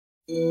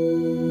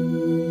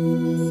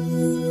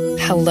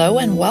Hello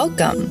and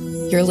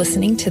welcome. You're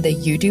listening to the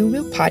You Do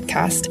Woo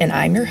podcast, and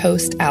I'm your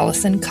host,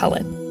 Allison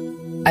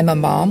Cullen. I'm a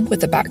mom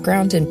with a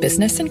background in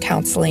business and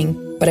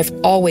counseling, but I've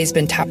always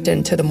been tapped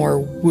into the more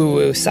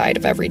woo-woo side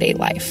of everyday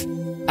life.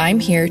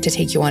 I'm here to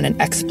take you on an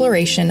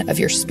exploration of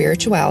your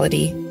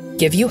spirituality,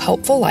 give you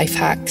helpful life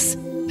hacks,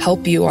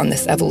 help you on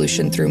this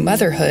evolution through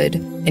motherhood,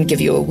 and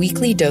give you a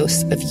weekly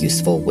dose of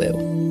useful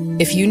woo.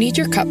 If you need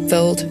your cup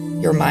filled,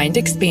 your mind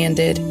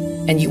expanded,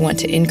 and you want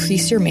to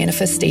increase your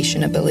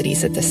manifestation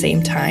abilities at the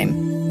same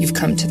time, you've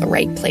come to the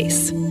right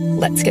place.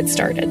 Let's get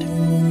started.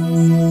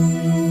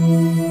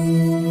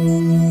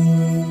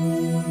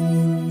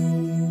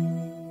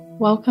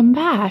 Welcome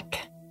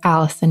back.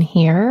 Allison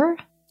here.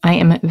 I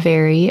am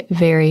very,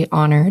 very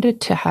honored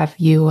to have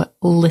you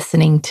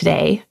listening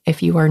today.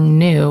 If you are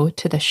new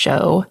to the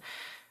show,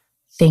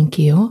 thank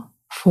you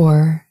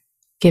for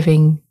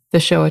giving the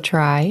show a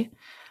try.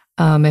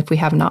 If we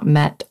have not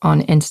met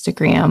on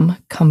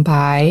Instagram, come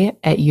by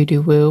at You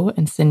Do Woo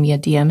and send me a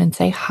DM and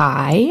say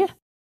hi.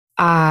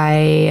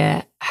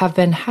 I have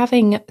been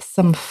having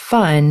some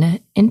fun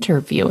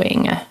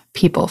interviewing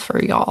people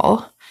for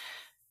y'all.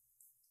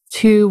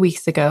 2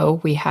 weeks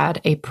ago, we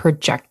had a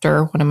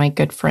projector, one of my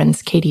good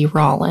friends, Katie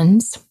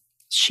Rollins.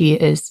 She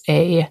is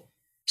a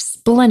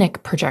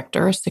splenic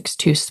projector,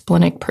 6'2"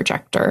 splenic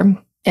projector.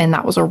 And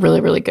that was a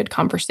really, really good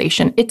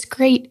conversation. It's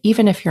great,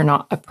 even if you're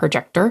not a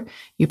projector,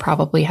 you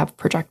probably have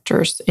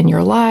projectors in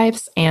your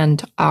lives,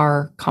 and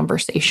our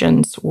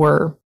conversations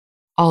were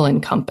all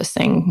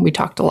encompassing. We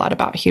talked a lot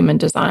about human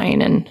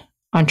design and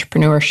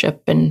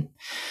entrepreneurship and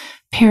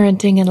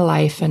parenting and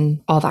life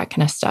and all that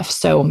kind of stuff.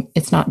 So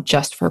it's not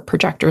just for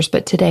projectors,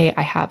 but today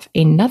I have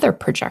another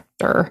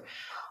projector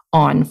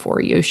on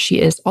for you. She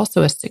is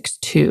also a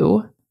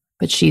 6'2",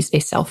 but she's a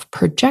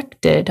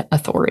self-projected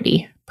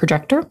authority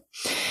projector.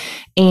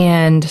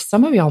 And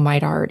some of y'all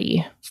might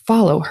already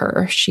follow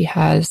her. She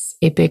has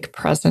a big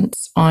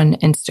presence on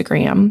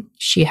Instagram.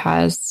 She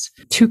has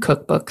 2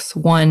 cookbooks,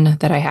 one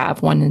that I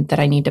have, one that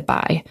I need to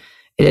buy.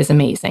 It is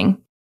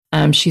amazing.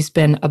 She's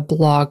been a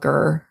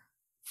blogger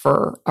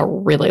for a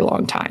really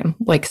long time,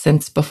 like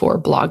since before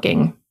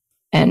blogging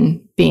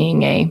and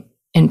being a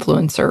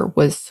influencer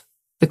was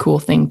the cool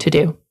thing to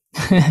do.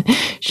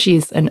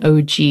 She's an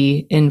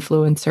OG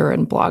influencer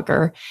and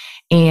blogger,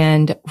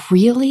 and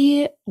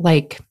really,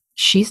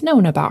 she's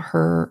known about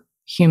her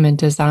human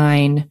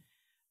design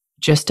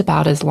just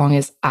about as long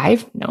as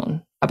I've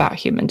known about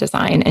human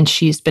design. And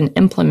she's been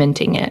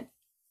implementing it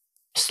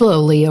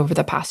slowly over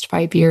the past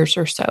 5 years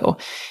or so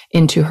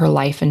into her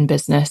life and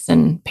business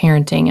and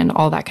parenting and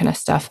all that kind of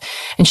stuff.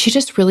 And she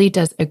just really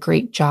does a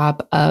great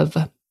job of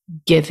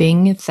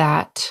giving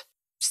that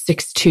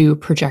 6'2"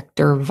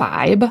 projector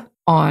vibe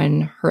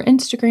on her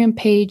Instagram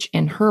page,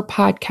 and her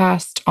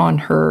podcast, on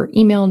her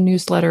email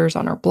newsletters,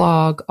 on her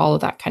blog, all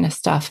of that kind of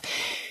stuff.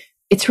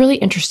 It's really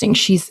interesting.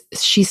 She's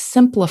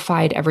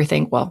simplified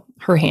everything. Well,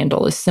 her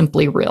handle is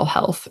Simply Real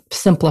Health.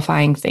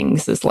 Simplifying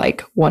things is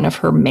like one of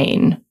her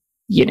main,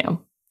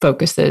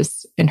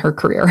 focuses in her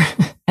career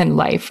and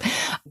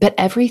life. But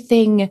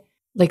everything,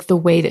 like the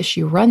way that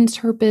she runs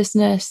her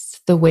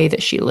business, the way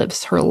that she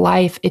lives her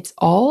life, it's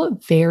all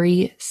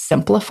very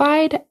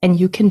simplified, and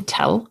you can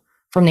tell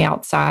from the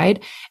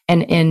outside.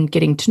 And in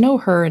getting to know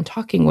her and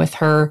talking with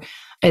her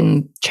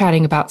and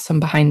chatting about some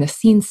behind the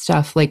scenes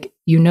stuff,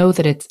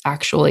 that it's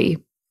actually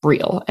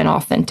real and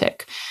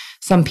authentic.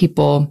 Some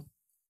people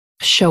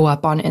show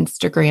up on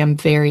Instagram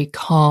very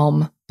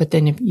calm, but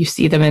then if you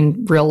see them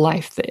in real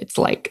life, it's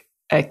like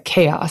a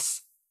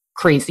chaos,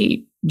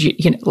 crazy,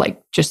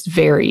 just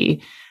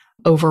very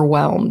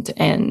overwhelmed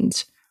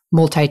and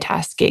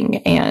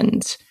multitasking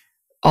and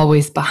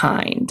always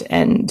behind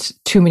and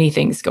too many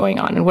things going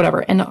on and whatever.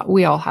 And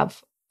we all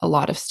have a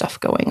lot of stuff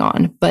going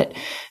on, but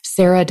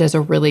Sarah does a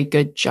really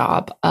good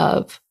job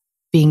of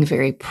being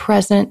very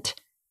present,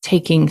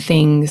 taking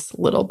things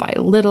little by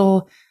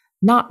little,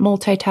 not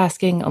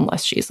multitasking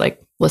unless she's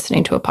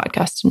listening to a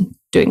podcast and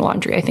doing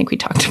laundry. I think we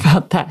talked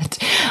about that,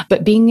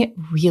 but being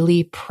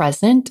really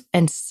present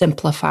and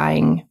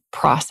simplifying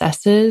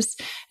processes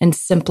and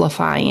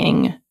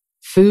simplifying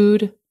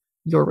food,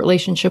 your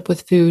relationship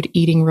with food,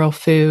 eating real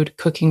food,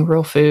 cooking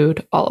real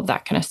food, all of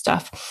that kind of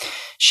stuff.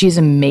 She's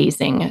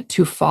amazing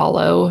to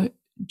follow,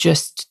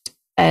 just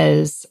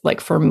as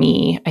for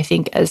me, I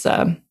think as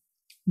a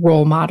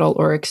role model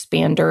or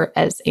expander,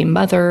 as a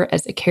mother,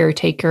 as a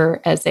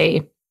caretaker, as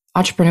a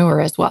entrepreneur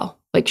as well.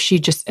 She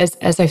just, as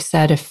I've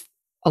said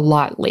a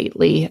lot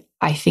lately,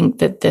 I think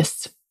that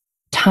this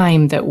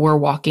time that we're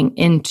walking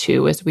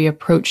into as we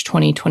approach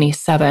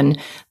 2027,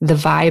 the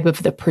vibe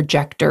of the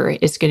projector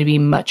is going to be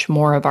much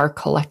more of our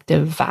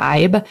collective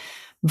vibe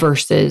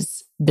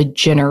versus the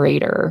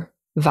generator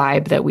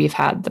vibe that we've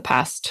had the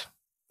past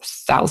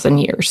 1,000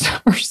 years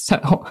or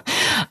so.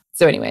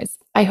 So anyways,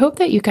 I hope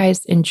that you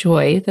guys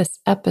enjoy this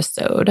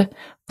episode.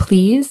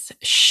 Please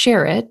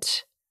share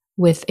it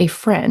with a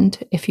friend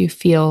if you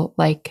feel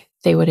like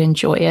they would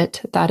enjoy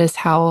it. That is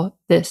how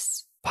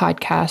this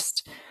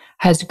podcast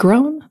has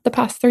grown the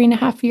past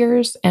 3.5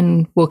 years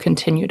and will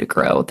continue to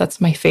grow.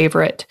 That's my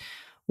favorite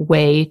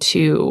way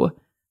to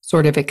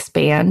sort of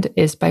expand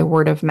is by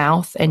word of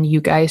mouth, and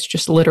you guys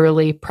just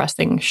literally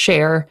pressing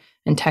share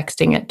and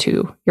texting it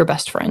to your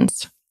best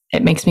friends.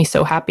 It makes me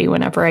so happy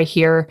whenever I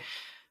hear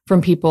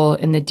from people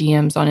in the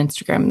DMs on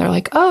Instagram. They're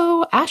like,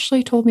 oh,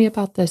 Ashley told me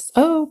about this.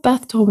 Oh,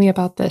 Beth told me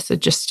about this.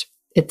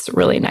 It's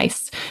really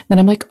nice. Then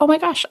I'm like, oh my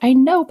gosh, I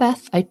know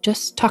Beth. I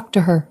just talked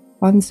to her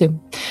on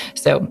Zoom.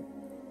 So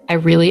I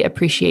really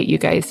appreciate you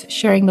guys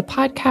sharing the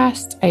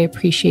podcast. I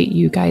appreciate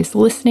you guys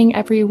listening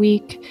every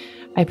week.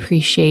 I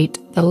appreciate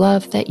the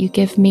love that you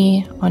give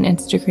me on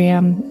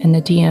Instagram and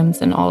the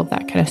DMs and all of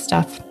that kind of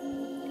stuff.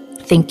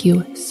 Thank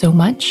you so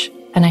much.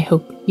 And I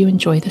hope you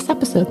enjoy this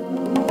episode.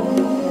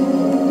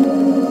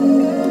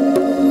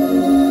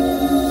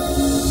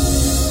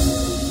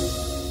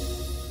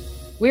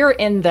 We're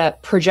in the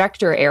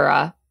projector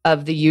era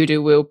of the You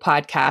Do Woo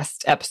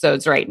podcast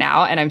episodes right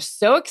now. And I'm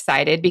so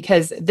excited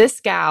because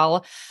this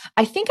gal,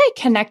 I think I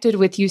connected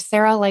with you,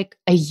 Sarah, like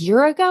a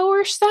year ago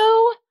or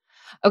so.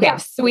 Okay, yeah,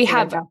 so we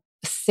have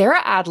Sarah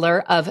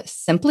Adler of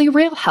Simply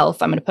Real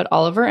Health. I'm going to put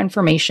all of her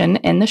information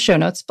in the show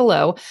notes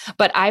below,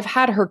 but I've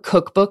had her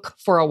cookbook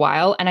for a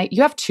while, and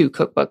you have 2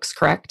 cookbooks,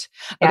 correct?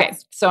 Yes. Okay,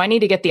 so I need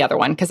to get the other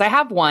one because I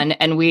have one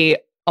and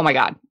oh my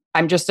God,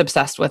 I'm just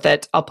obsessed with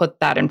it. I'll put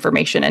that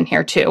information in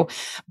here too.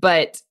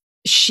 But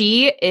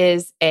she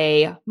is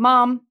a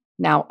mom,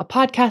 now a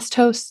podcast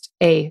host,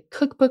 a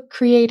cookbook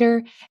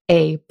creator,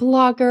 a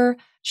blogger.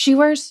 She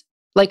wears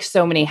like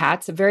so many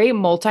hats, a very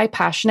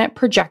multi-passionate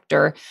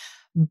projector.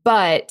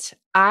 But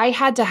I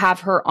had to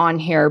have her on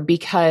here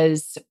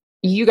because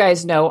you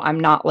guys know I'm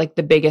not like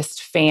the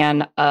biggest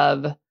fan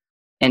of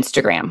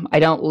Instagram. I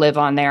don't live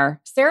on there.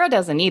 Sarah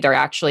doesn't either,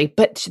 actually.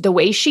 But the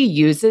way she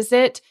uses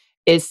it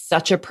is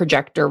such a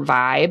projector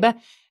vibe.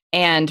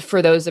 And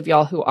for those of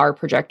y'all who are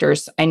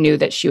projectors, I knew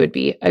that she would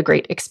be a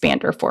great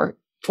expander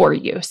for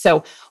you.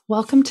 So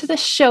welcome to the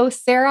show,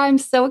 Sarah. I'm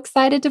so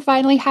excited to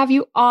finally have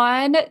you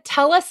on.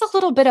 Tell us a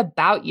little bit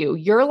about you.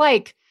 You're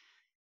like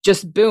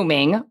just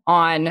booming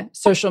on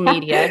social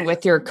media and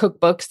with your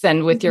cookbooks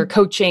and with your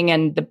coaching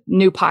and the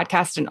new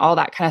podcast and all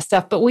that kind of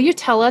stuff. But will you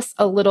tell us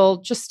a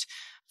little, just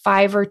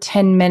 5 or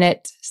 10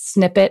 minute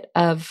snippet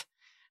of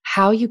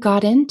how you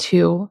got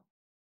into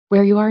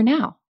where you are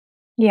now?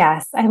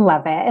 Yes, I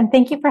love it. And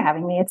thank you for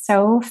having me. It's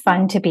so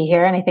fun to be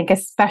here. And I think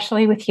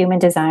especially with human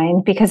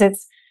design, because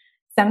it's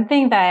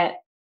something that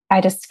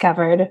I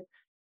discovered,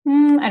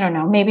 I don't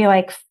know, maybe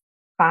like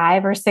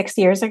 5 or 6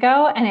 years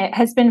ago. And it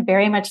has been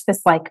very much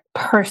this like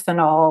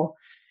personal,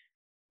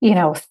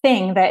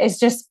 thing that has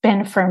just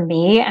been for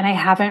me. And I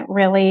haven't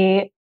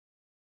really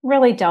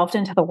delved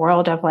into the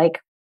world of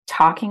like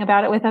talking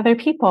about it with other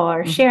people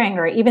or sharing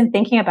or even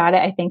thinking about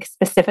it. I think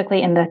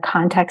specifically in the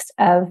context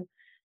of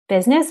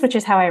business, which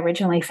is how I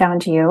originally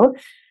found you,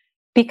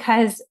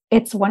 because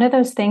it's one of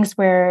those things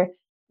where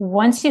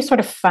once you sort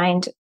of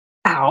find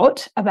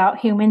out about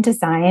human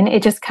design,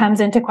 it just comes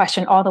into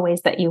question all the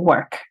ways that you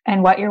work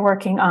and what you're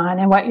working on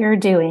and what you're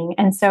doing.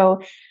 And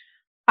so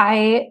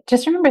I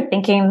just remember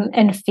thinking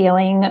and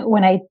feeling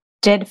when I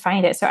did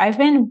find it. So I've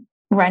been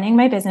running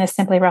my business,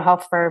 Simply Real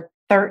Health, for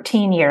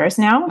 13 years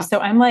now. So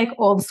I'm like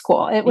old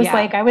school. It was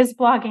like I was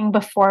blogging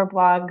before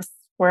blogs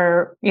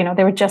were,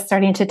 they were just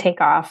starting to take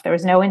off. There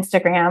was no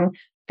Instagram,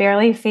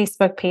 barely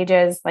Facebook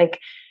pages. Like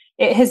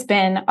it has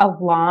been a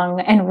long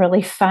and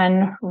really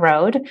fun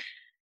road.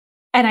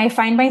 And I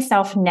find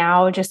myself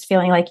now just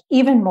feeling like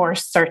even more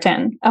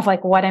certain of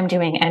like what I'm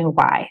doing and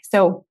why.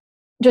 So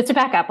just to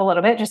back up a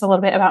little bit, just a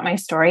little bit about my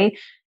story.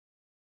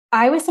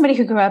 I was somebody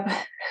who grew up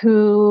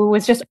who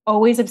was just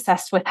always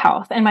obsessed with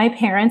health. And my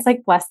parents,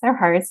 like bless their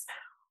hearts,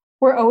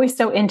 were always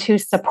so into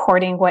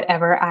supporting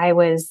whatever I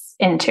was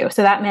into.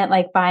 So that meant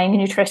like buying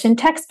nutrition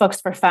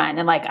textbooks for fun.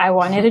 And like, I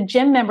wanted a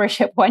gym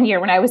membership one year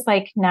when I was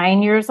like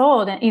 9 years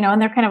old, and,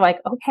 and they're kind of like,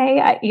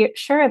 okay,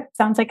 sure. It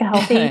sounds like a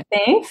healthy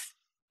thing.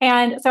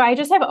 And so I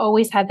just have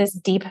always had this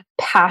deep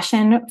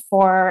passion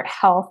for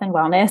health and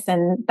wellness.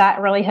 And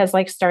that really has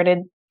like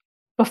started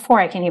before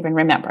I can even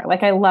remember.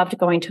 Like I loved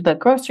going to the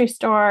grocery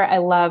store. I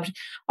loved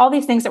all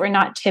these things that were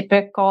not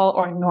typical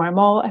or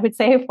normal, I would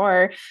say,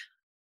 for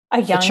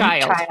a young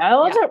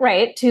child,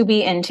 right, to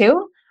be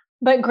into.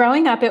 But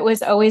growing up, it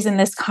was always in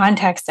this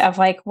context of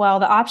like, well,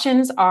 the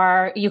options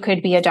are you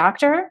could be a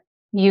doctor,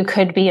 you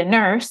could be a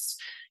nurse,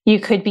 you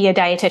could be a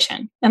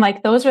dietitian. And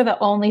like, those were the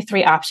only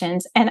 3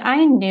 options. And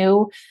I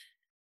knew,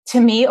 to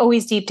me,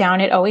 always deep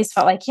down, it always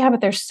felt like, yeah,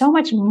 but there's so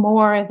much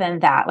more than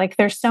that. Like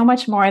there's so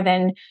much more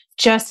than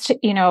just,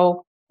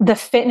 the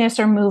fitness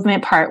or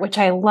movement part, which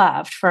I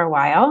loved for a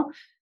while.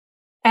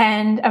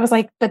 And I was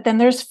like, but then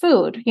there's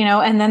food,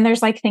 and then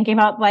there's like thinking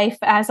about life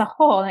as a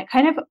whole. And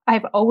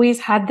I've always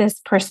had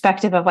this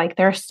perspective of like,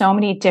 there are so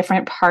many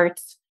different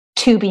parts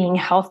to being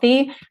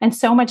healthy and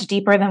so much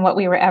deeper than what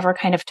we were ever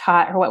kind of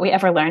taught or what we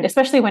ever learned,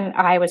 especially when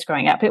I was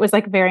growing up. It was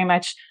like very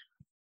much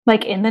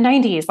like in the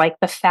 90s, like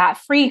the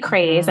fat-free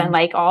craze and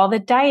like all the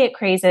diet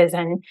crazes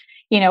and,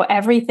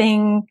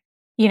 everything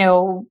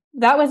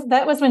that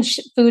was when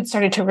food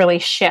started to really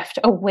shift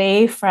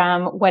away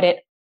from what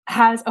it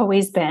has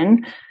always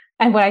been.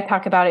 And what I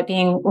talk about it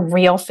being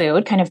real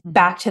food, kind of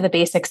back to the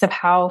basics of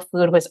how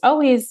food was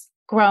always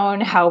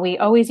grown, how we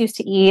always used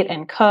to eat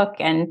and cook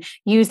and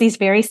use these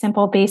very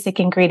simple, basic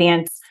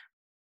ingredients,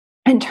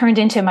 and turned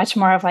into much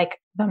more of like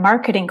the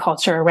marketing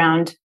culture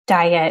around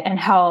diet and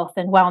health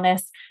and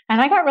wellness. And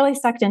I got really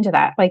sucked into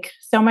that, like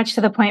so much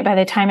to the point by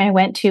the time I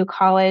went to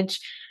college,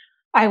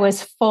 I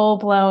was full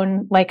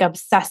blown, like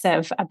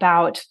obsessive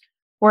about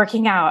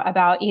working out,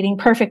 about eating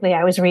perfectly.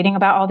 I was reading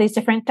about all these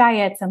different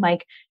diets and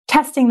like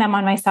testing them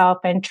on myself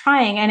and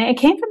trying. And it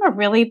came from a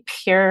really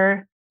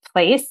pure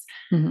place.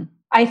 Mm-hmm.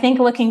 I think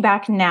looking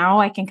back now,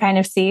 I can kind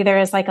of see there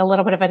is like a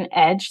little bit of an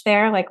edge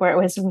there, like where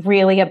it was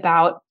really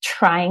about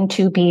trying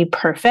to be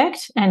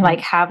perfect and like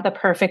have the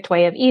perfect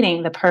way of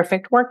eating, the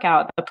perfect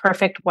workout, the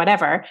perfect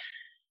whatever.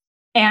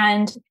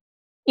 And,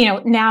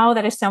 now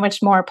that is so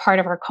much more part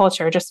of our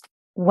culture, just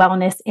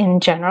wellness in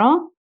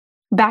general.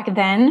 Back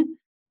then,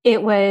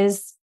 it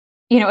was,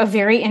 a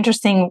very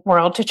interesting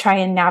world to try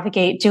and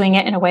navigate doing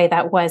it in a way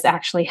that was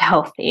actually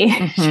healthy.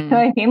 Mm-hmm. You know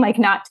what I mean? Like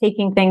not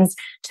taking things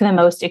to the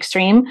most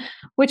extreme,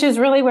 which is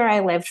really where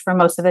I lived for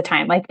most of the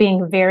time, like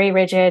being very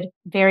rigid,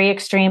 very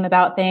extreme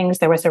about things.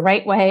 There was a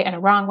right way and a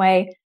wrong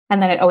way.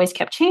 And then it always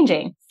kept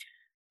changing.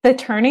 The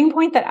turning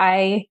point that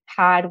I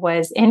had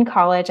was in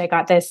college. I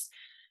got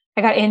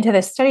into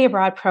this study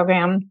abroad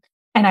program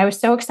and I was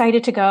so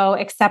excited to go,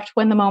 except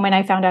when the moment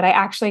I found out I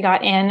actually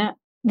got in,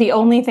 the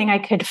only thing I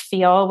could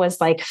feel was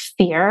like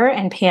fear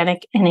and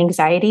panic and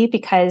anxiety,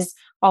 because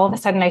all of a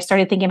sudden I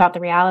started thinking about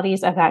the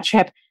realities of that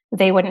trip.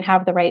 They wouldn't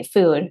have the right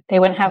food. They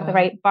wouldn't have the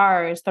right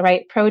bars, the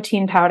right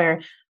protein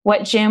powder.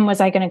 What gym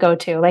was I going to go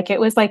to? Like it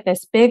was like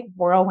this big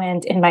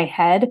whirlwind in my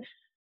head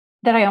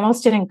that I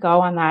almost didn't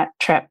go on that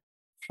trip.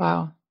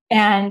 Wow.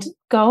 And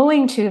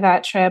going to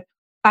that trip,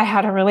 I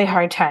had a really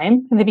hard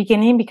time in the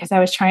beginning because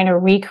I was trying to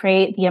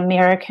recreate the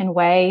American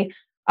way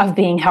of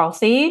being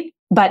healthy,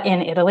 but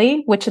in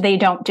Italy, which they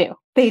don't do.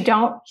 They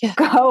don't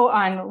go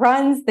on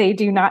runs. They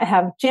do not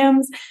have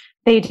gyms.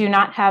 They do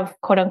not have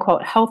quote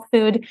unquote health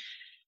food.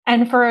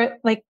 And for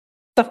like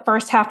the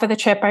first half of the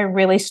trip, I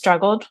really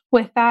struggled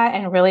with that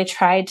and really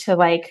tried to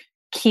like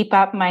keep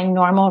up my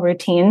normal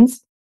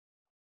routines.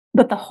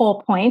 But the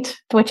whole point,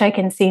 which I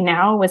can see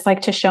now, was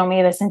like to show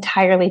me this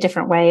entirely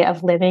different way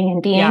of living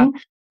and being. Yeah.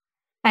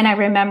 And I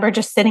remember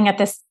just sitting at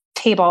this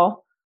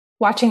table,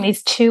 watching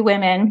these two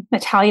women,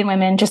 Italian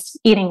women, just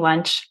eating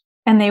lunch.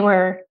 And they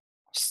were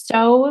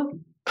so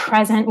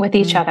present with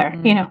each other.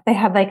 They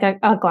had like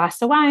a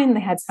glass of wine,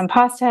 they had some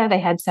pasta, they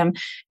had some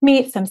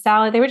meat, some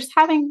salad. They were just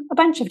having a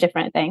bunch of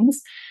different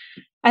things.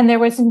 And there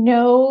was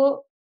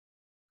no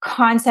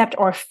concept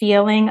or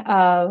feeling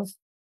of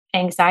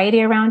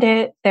anxiety around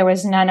it. There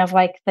was none of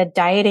like the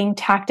dieting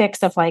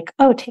tactics of like,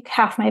 oh, take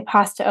half my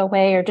pasta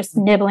away or just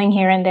nibbling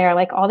here and there,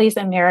 like all these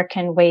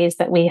American ways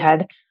that we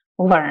had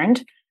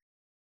learned.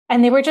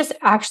 And they were just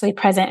actually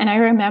present. And I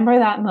remember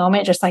that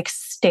moment just like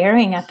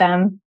staring at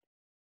them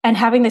and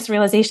having this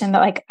realization that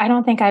like, I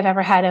don't think I've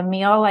ever had a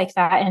meal like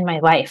that in my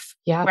life.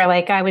 Yeah. Where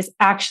like I was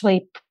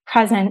actually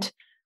present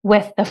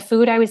with the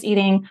food I was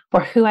eating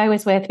or who I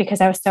was with because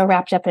I was so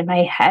wrapped up in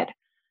my head.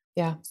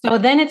 Yeah. So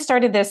then it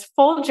started this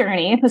full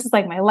journey. This is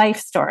like my life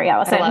story,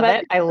 Allison.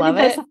 I love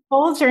it. This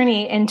full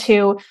journey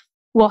into,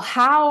 well,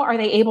 how are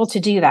they able to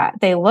do that?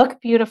 They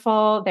look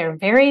beautiful. They're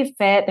very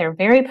fit. They're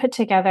very put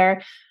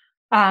together.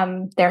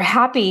 They're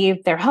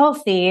happy. They're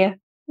healthy.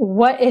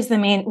 What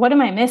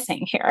am I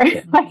missing here?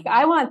 Yeah. Like,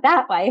 I want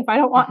that life. I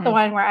don't want the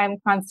one where I'm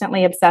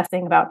constantly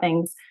obsessing about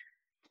things.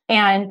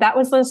 And that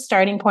was the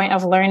starting point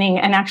of learning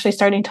and actually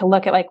starting to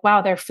look at like,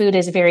 wow, their food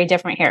is very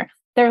different here.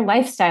 Their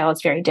lifestyle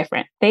is very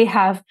different. They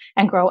have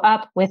and grow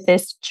up with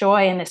this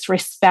joy and this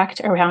respect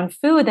around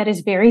food that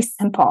is very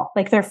simple.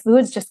 Like their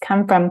foods just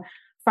come from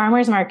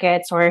farmers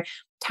markets or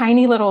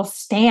tiny little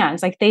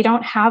stands. Like they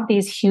don't have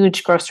these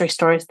huge grocery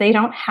stores. They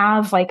don't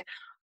have like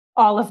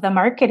all of the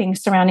marketing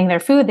surrounding their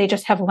food. They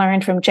just have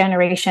learned from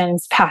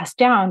generations passed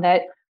down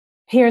that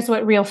here's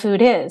what real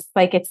food is.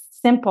 Like it's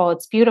simple,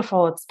 it's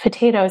beautiful, it's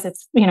potatoes,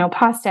 it's,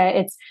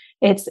 pasta,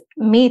 it's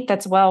meat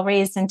that's well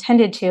raised and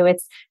tended to.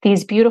 It's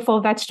these beautiful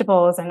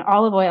vegetables and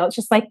olive oil. It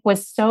just like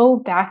was so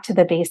back to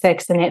the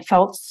basics. And it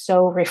felt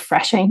so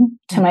refreshing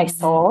to my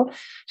soul.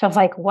 So I was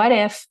like, what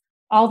if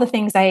all the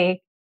things I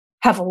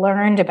have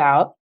learned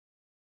about,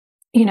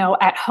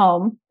 at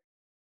home,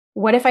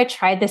 what if I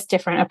tried this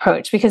different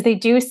approach? Because they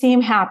do seem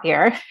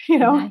happier,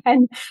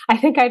 and I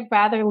think I'd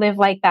rather live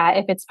like that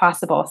if it's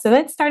possible. So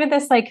that started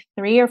this like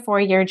 3 or 4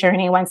 year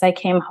journey once I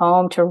came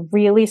home to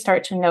really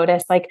start to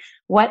notice, like,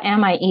 what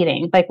am I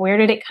eating? Like, where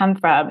did it come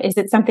from? Is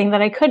it something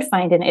that I could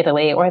find in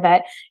Italy or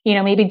that,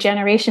 maybe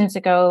generations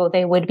ago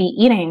they would be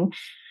eating?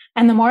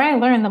 And the more I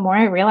learned, the more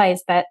I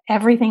realized that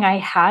everything I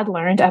had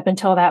learned up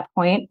until that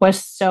point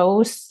was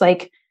so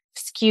like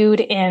skewed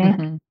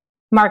in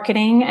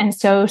marketing and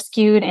so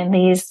skewed in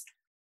these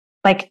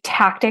like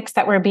tactics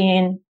that were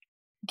being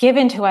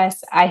given to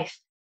us, I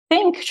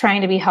think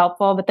trying to be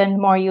helpful, but then the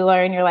more you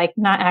learn, you're like,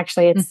 not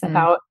actually, it's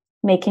about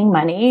making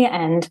money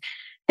and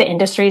the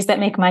industries that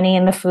make money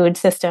in the food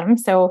system.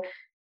 So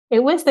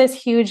it was this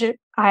huge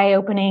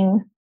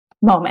eye-opening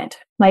moment,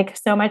 like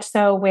so much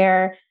so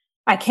where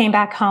I came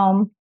back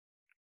home.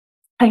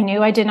 I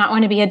knew I did not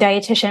want to be a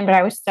dietitian, but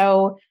I was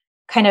so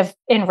kind of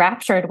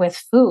enraptured with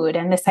food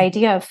and this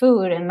idea of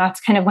food. And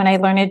that's kind of when I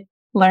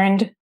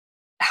learned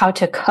how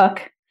to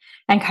cook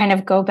and kind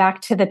of go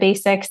back to the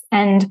basics.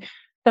 And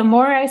the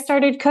more I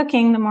started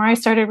cooking, the more I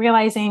started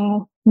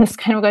realizing this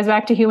kind of goes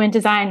back to human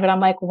design, but I'm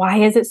like, why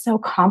is it so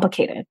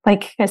complicated?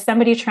 Like, as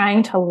somebody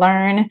trying to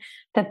learn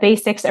the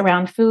basics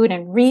around food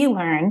and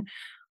relearn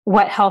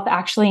what health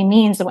actually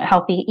means and what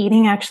healthy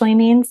eating actually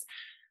means,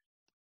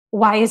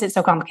 why is it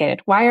so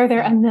complicated? Why are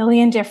there a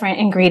million different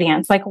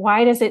ingredients? Like,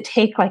 why does it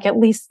take like at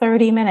least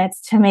 30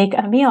 minutes to make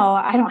a meal?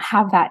 I don't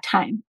have that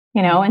time,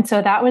 you know? And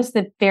so that was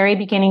the very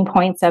beginning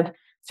points of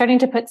starting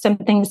to put some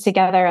things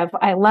together of,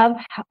 I love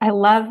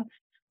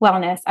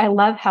wellness. I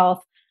love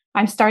health.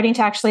 I'm starting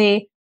to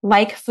actually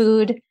like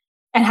food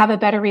and have a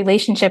better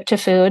relationship to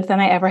food than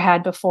I ever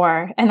had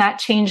before. And that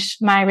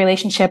changed my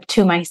relationship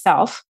to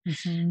myself.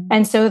 Mm-hmm.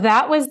 And so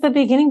that was the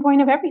beginning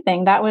point of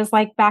everything. That was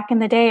like back in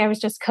the day, I was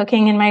just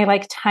cooking in my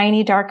like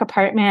tiny dark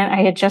apartment. I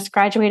had just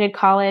graduated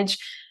college.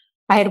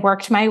 I had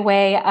worked my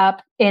way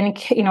up in,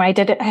 I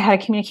had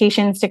a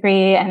communications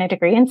degree and a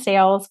degree in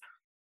sales.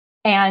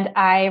 And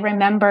I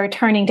remember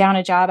turning down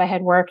a job I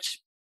had worked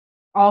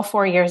all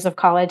 4 years of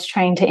college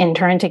trying to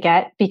intern to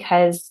get,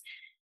 because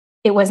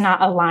it was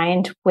not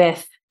aligned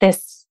with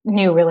this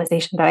new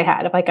realization that I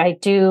had of like, I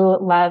do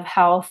love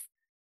health,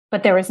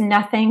 but there was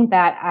nothing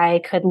that I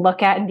could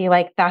look at and be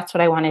like, that's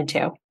what I want to do.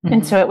 Mm-hmm.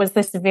 And so it was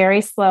this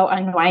very slow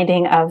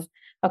unwinding of,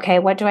 okay,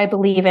 what do I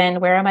believe in?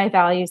 Where are my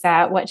values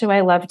at? What do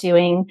I love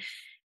doing?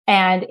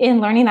 And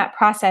in learning that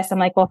process, I'm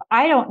like, well, if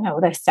I don't know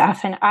this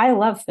stuff and I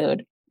love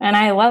food and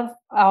I love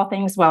all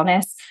things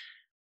wellness,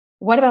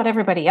 what about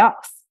everybody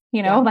else?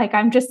 Like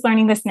I'm just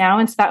learning this now.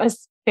 And so that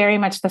was very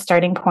much the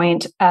starting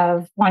point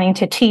of wanting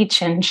to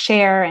teach and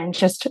share and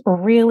just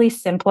really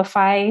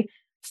simplify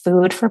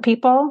food for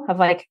people, of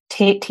like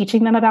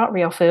teaching them about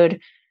real food,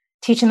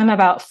 teaching them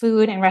about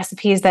food and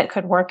recipes that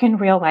could work in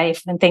real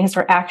life, and things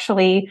were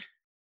actually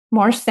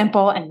more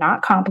simple and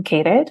not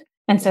complicated.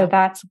 And so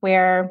that's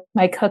where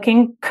my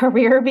cooking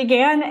career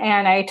began.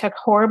 And I took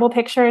horrible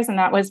pictures, and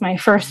that was my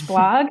first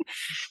blog.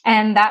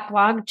 And that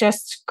blog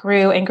just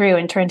grew and grew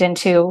and turned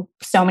into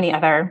so many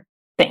other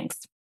things.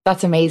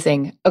 That's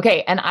amazing.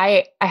 Okay. And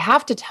I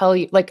have to tell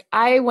you, like,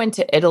 I went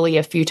to Italy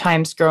a few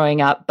times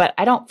growing up, but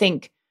I don't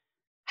think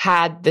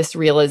had this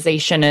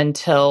realization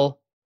until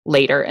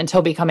later,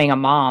 until becoming a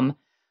mom.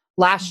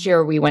 Last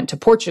year, we went to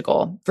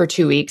Portugal for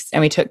 2 weeks,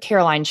 and we took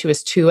Caroline. She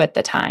was 2 at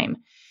the time.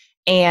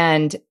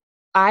 And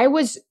that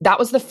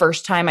was the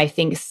first time, I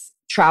think,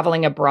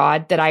 traveling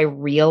abroad, that I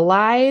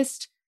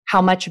realized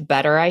how much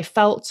better I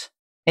felt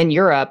in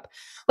Europe.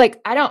 Like,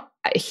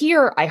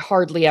 here, I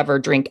hardly ever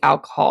drink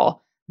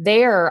alcohol.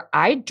 There,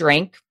 I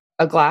drank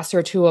a glass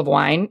or 2 of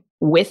wine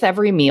with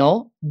every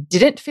meal,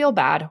 didn't feel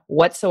bad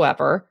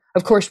whatsoever.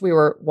 Of course, we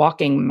were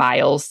walking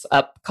miles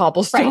up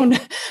cobblestone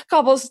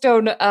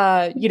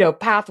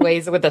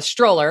pathways with a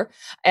stroller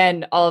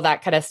and all of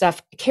that kind of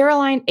stuff.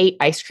 Caroline ate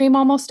ice cream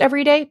almost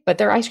every day, but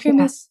their ice cream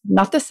is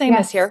not the same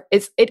as here.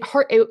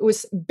 It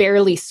was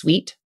barely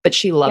sweet, but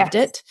she loved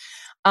it.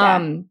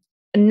 None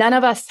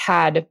of us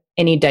had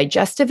any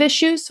digestive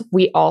issues.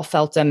 We all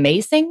felt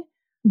amazing.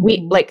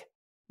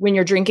 When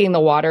you're drinking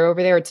the water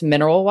over there, it's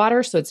mineral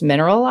water, so it's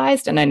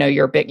mineralized. And I know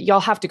y'all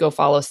have to go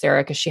follow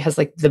Sarah, because she has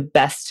like the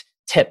best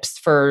tips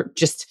for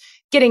just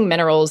getting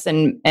minerals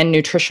and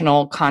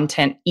nutritional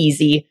content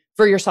easy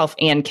for yourself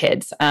and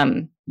kids.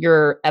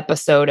 Your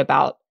episode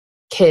about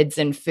kids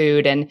and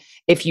food, and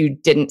if you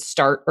didn't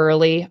start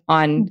early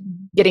on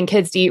getting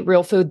kids to eat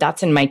real food,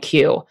 that's in my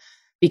queue,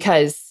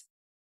 because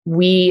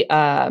we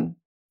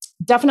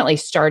definitely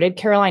started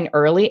Caroline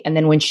early. And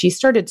then when she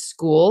started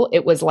school,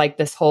 it was like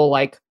this whole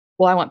like,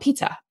 well, I want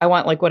pizza. I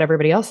want like what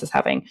everybody else is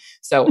having.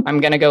 So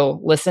I'm going to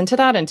go listen to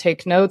that and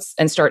take notes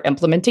and start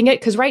implementing it.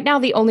 Because right now,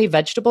 the only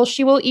vegetable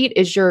she will eat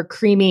is your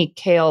creamy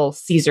kale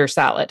Caesar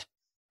salad.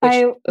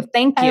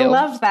 Thank you. I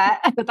love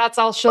that. But that's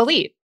all she'll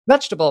eat,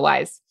 vegetable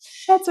wise.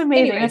 That's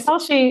amazing. Anyways,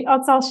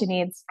 that's all she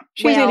needs.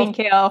 She's eating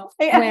kale.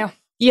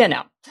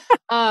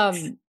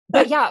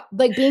 But yeah,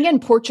 like being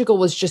in Portugal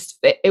was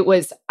it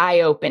was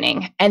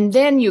eye-opening. And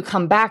then you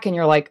come back and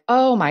you're like,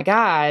 oh my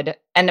God.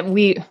 And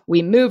we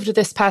moved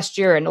this past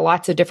year into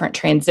lots of different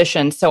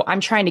transitions. So I'm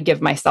trying to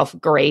give myself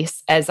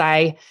grace as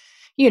I,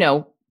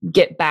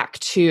 get back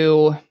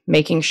to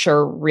making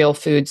sure real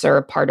foods are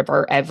a part of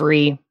our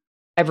every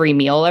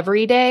meal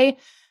every day.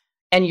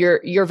 And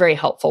you're very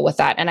helpful with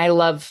that. And I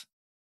love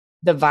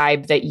the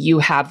vibe that you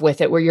have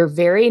with it, where you're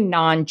very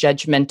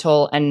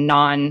non-judgmental and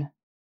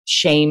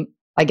non-shame,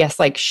 I guess,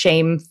 like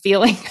shame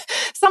feeling.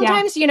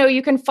 Sometimes,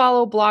 you can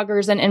follow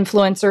bloggers and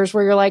influencers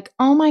where you're like,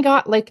 oh my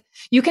God, like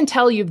you can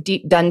tell you've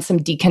done some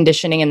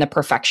deconditioning in the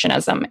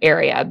perfectionism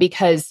area,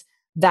 because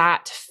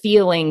that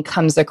feeling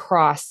comes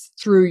across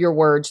through your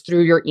words,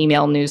 through your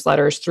email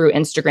newsletters, through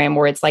Instagram,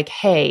 where it's like,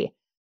 hey,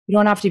 you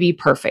don't have to be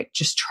perfect.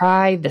 Just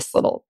try this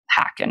little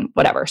hack and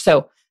whatever.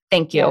 So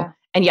thank you. Yeah.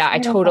 And yeah, I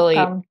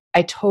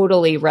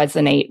totally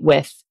resonate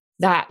with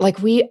that. Like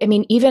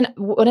even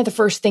one of the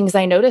first things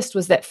I noticed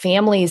was that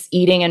families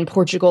eating in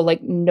Portugal,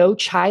 like no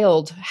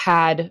child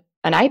had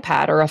an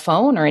iPad or a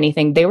phone or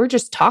anything. They were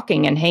just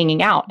talking and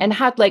hanging out and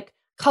had like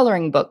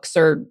coloring books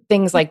or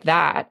things like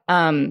that.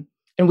 And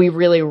we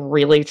really,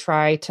 really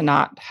try to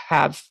not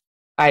have,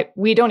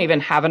 we don't even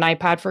have an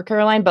iPad for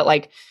Caroline, but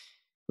like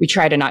we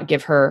try to not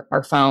give her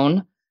our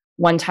phone.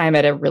 One time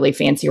at a really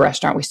fancy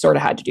restaurant, we sort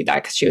of had to do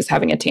that because she was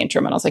having a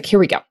tantrum. And I was like, here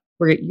we go.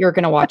 You're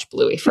going to watch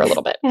Bluey for a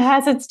little bit. It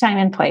has its time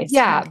and place.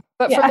 Yeah.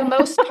 But for the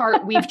most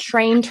part, we've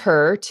trained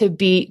her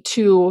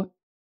to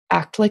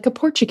act like a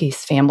Portuguese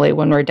family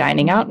when we're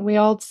dining out and we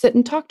all sit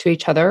and talk to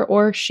each other,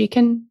 or she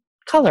can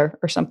color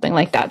or something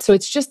like that. So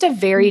it's just a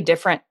very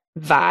different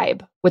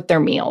vibe with their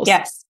meals.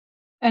 Yes.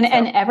 And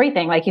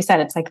everything, like you said,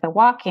 it's like the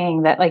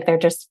walking that like they're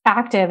just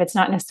active. It's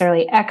not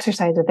necessarily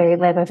exercise, but they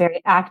live a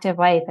very active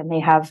life and they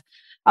have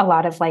a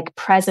lot of like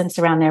presence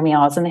around their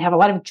meals and they have a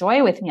lot of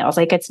joy with meals.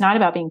 Like it's not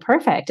about being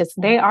perfect.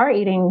 They are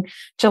eating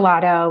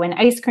gelato and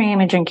ice cream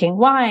and drinking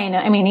wine.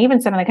 I mean,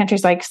 even some of the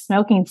countries like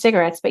smoking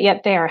cigarettes, but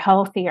yet they are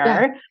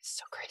healthier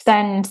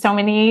than so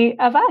many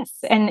of us.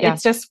 And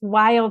it's just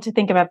wild to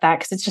think about that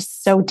because it's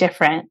just so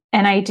different.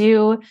 And I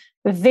do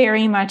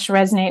very much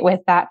resonate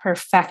with that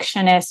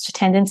perfectionist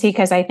tendency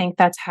because I think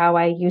that's how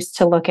I used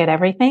to look at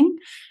everything.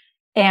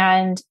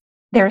 And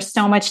there's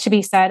so much to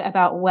be said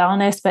about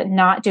wellness, but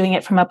not doing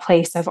it from a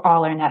place of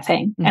all or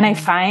nothing. Mm-hmm. And I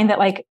find that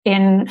like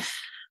in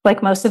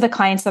like most of the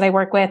clients that I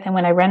work with, and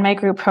when I run my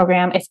group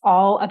program, it's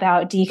all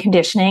about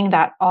deconditioning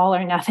that all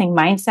or nothing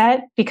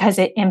mindset because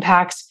it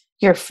impacts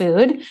your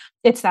food.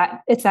 It's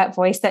that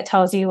voice that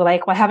tells you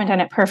like, well, I haven't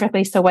done it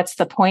perfectly. So what's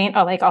the point?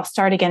 Or like, I'll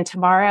start again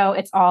tomorrow.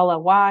 It's all a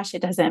wash.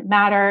 It doesn't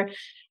matter.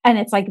 And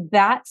it's like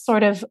that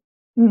sort of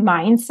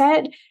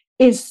mindset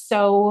is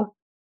so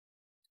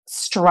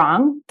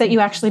strong that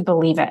you actually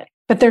believe it.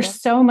 But there's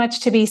so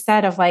much to be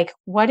said of like,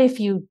 what if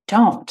you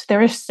don't?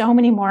 There are so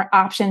many more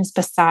options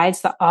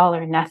besides the all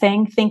or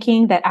nothing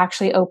thinking that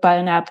actually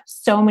open up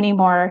so many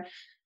more,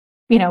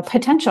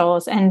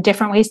 potentials and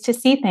different ways to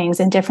see things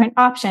and different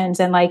options.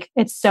 And like,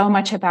 it's so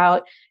much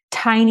about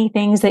tiny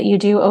things that you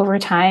do over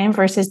time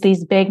versus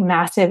these big,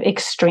 massive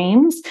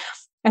extremes.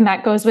 And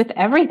that goes with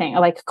everything,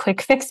 like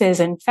quick fixes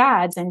and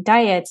fads and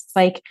diets. It's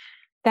like,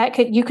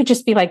 you could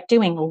just be like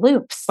doing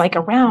loops, like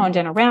around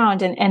and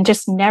around and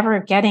just never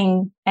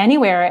getting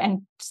anywhere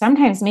and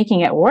sometimes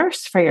making it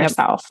worse for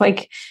yourself,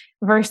 like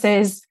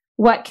versus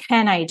what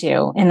can I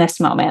do in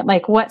this moment?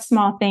 Like what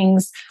small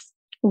things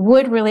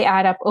would really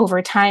add up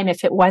over time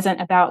if it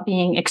wasn't about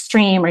being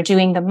extreme or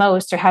doing the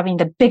most or having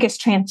the biggest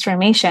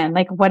transformation?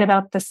 Like what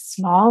about the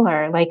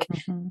smaller, like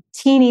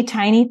teeny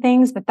tiny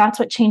things, but that's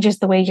what changes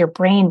the way your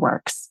brain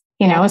works.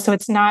 So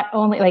it's not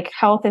only like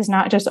health is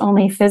not just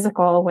only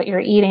physical, what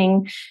you're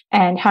eating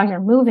and how you're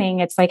moving.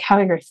 It's like how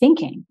you're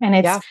thinking and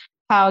it's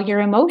how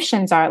your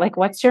emotions are. Like,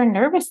 what's your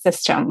nervous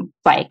system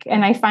like?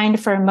 And I find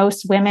for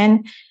most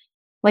women,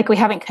 like we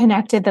haven't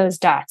connected those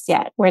dots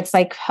yet, where it's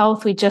like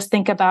health, we just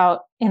think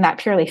about in that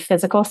purely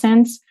physical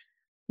sense,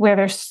 where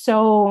there's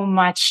so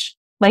much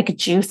like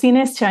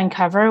juiciness to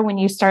uncover when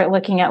you start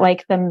looking at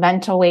like the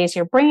mental ways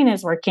your brain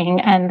is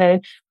working and the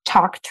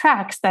talk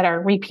tracks that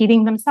are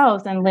repeating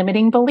themselves and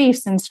limiting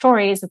beliefs and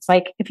stories. It's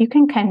like, if you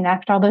can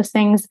connect all those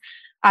things,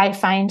 I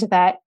find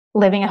that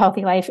living a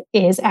healthy life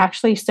is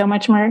actually so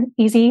much more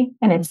easy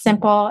and it's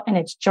simple and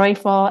it's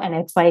joyful. And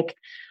it's like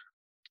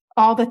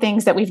all the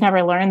things that we've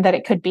never learned that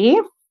it could be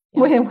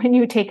when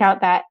you take out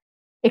that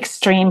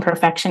extreme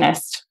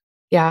perfectionist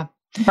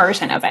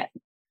version of it.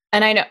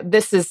 And I know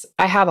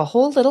I have a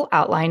whole little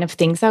outline of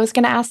things I was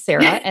going to ask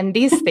Sarah, and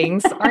these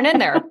things aren't in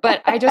there,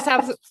 but I just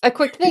have a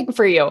quick thing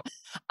for you.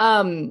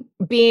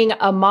 Being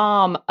a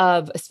mom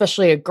of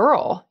especially a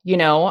girl,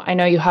 I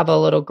know you have a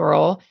little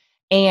girl,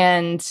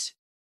 and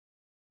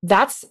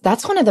that's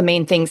one of the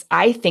main things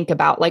I think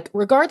about, like,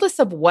 regardless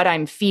of what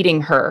I'm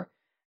feeding her,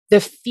 the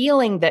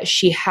feeling that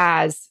she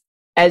has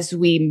as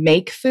we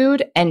make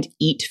food and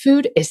eat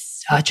food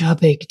is such a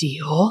big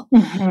deal.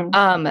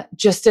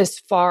 Just as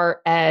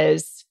far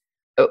as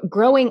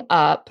growing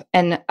up,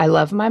 and I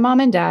love my mom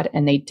and dad,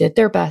 and they did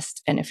their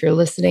best. And if you're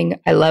listening,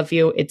 I love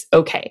you. It's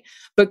okay.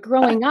 But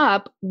growing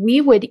up,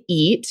 we would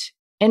eat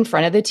in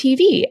front of the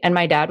TV, and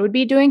my dad would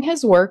be doing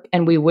his work,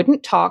 and we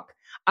wouldn't talk.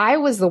 I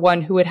was the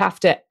one who would have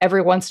to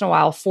every once in a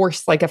while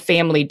force like a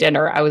family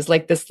dinner. I was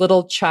like this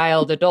little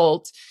child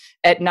adult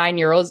at 9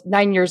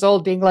 years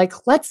old being like,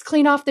 let's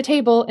clean off the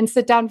table and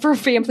sit down for a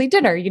family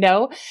dinner,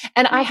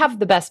 And I have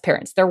the best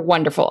parents. They're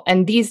wonderful.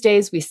 And these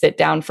days we sit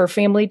down for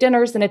family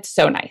dinners and it's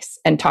so nice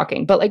and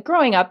talking. But like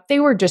growing up, they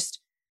were just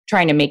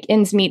trying to make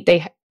ends meet.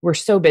 They were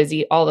so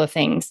busy, all the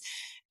things.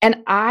 And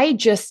I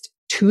just,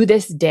 to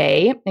this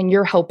day, and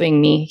you're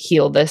helping me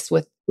heal this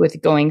with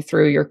going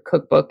through your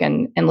cookbook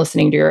and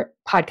listening to your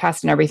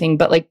podcast and everything.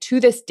 But like to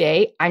this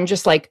day, I'm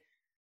just like,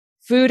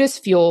 food is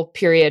fuel,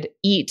 period.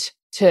 Eat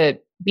to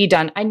be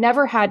done. I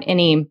never had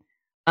any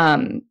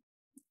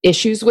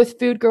issues with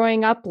food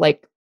growing up,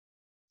 like,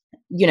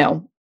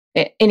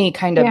 any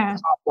kind of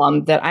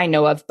problem that I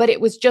know of, but it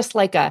was just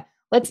like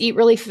let's eat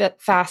really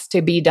fast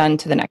to be done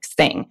to the next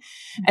thing.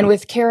 Mm-hmm. And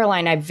with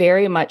Caroline, I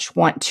very much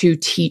want to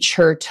teach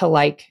her to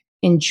like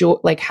enjoy,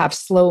 like have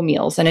slow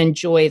meals and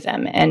enjoy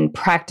them and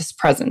practice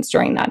presence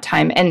during that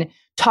time and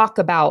talk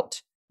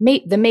about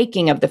the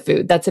making of the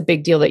food. That's a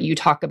big deal that you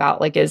talk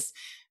about, like, is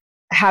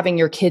having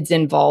your kids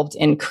involved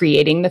in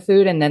creating the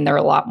food. And then they're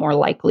a lot more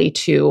likely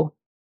to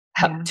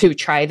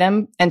try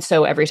them. And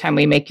so every time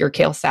we make your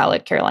kale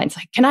salad, Caroline's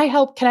like, can I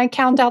help? Can I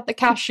count out the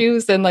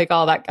cashews and like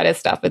all that kind of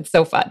stuff? It's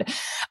so fun.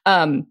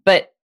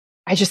 But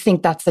I just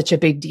think that's such a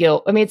big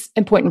deal. I mean, it's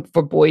important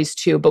for boys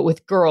too, but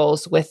with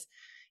girls, with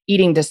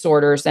eating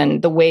disorders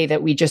and the way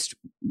that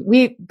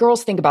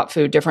girls think about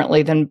food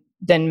differently than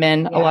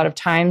men a lot of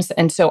times.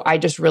 And so I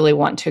just really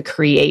want to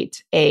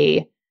create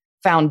a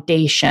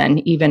foundation,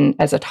 even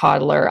as a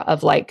toddler,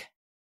 of like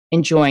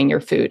enjoying your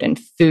food and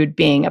food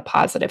being a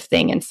positive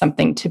thing and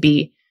something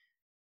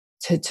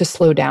to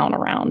slow down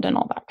around and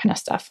all that kind of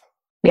stuff.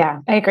 Yeah,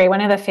 I agree. One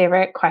of the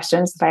favorite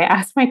questions that I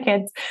ask my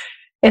kids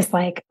is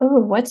like, oh,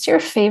 what's your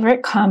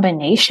favorite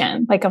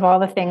combination? Like of all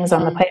the things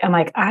on the plate, I'm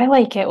like, I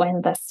like it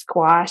when the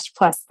squash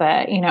plus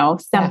the,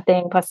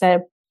 something plus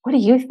the, what do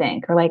you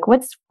think? Or like,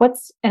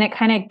 what's, and it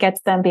kind of gets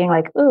them being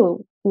like,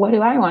 ooh, what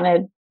do I want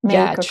to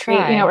make or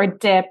create, or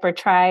dip or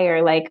try,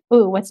 or like,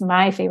 ooh, what's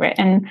my favorite?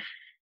 And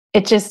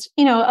it just,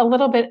 a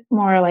little bit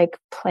more like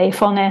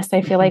playfulness.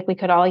 I feel like we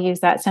could all use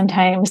that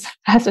sometimes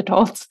as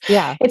adults.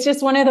 Yeah. It's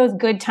just one of those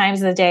good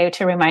times of the day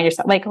to remind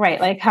yourself, like,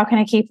 right, like, how can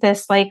I keep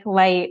this like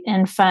light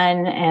and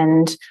fun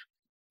and,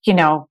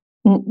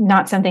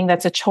 not something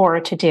that's a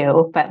chore to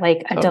do, but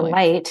like a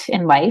delight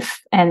in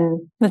life.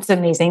 And it's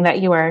amazing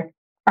that you are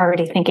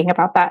already thinking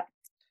about that.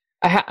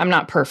 I'm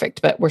not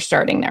perfect, but we're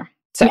starting there.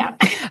 So,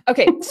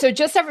 okay. So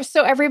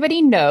so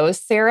everybody knows,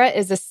 Sarah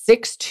is a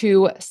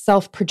 6'2"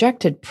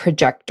 self-projected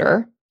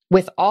projector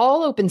with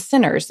all open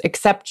centers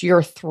except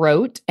your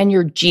throat and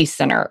your G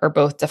center are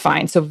both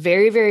defined. So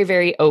very, very,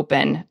 very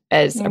open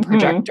as a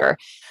projector.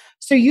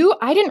 So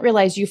I didn't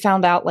realize you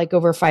found out like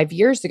over 5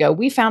 years ago.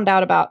 We found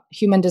out about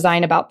human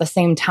design about the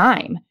same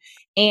time.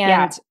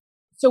 And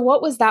so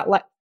what was that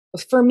like?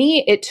 For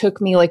me, it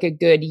took me like a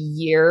good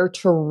year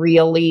to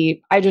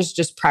really, I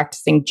just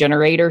practicing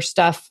generator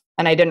stuff.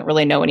 And I didn't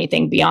really know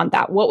anything beyond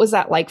that. What was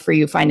that like for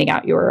you finding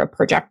out you were a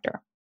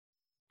projector?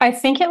 I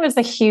think it was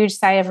a huge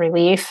sigh of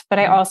relief, but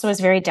I also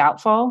was very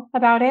doubtful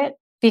about it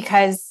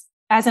because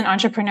as an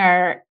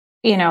entrepreneur,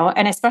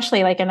 and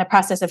especially like in the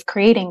process of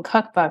creating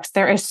cookbooks,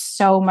 there is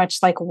so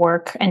much like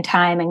work and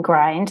time and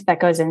grind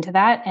that goes into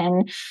that.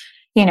 And,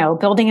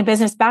 building a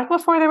business back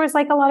before there was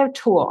like a lot of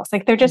tools,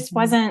 like there just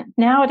wasn't.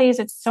 Nowadays,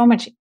 it's so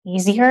much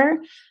easier.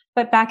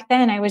 But back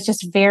then I was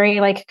just very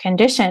like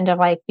conditioned of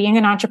like being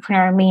an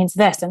entrepreneur means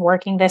this and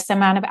working this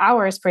amount of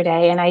hours per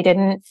day. And I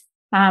didn't,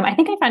 I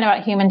think I found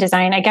out human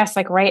design, I guess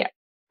like right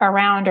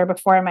around or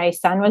before my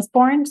son was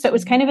born. So it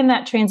was kind of in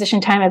that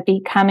transition time of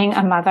becoming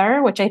a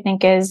mother, which I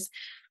think is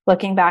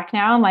looking back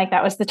now. I'm like,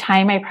 that was the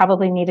time I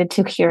probably needed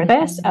to hear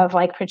this of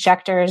like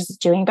projectors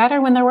doing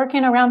better when they're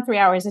working around 3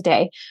 hours a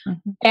day.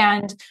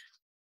 And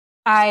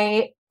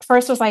I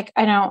first was like,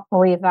 I don't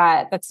believe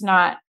that. That's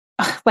not,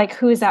 like,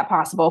 who is that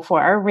possible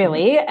for,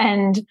 really?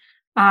 And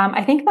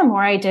I think the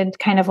more I did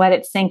kind of let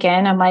it sink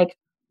in, I'm like,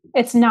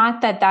 it's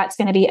not that that's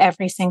going to be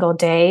every single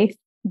day,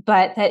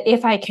 but that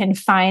if I can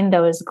find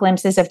those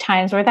glimpses of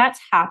times where that's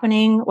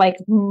happening, like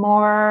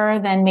more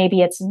than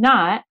maybe it's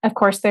not. Of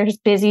course, there's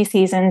busy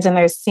seasons and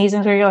there's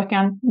seasons where you're working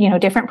on,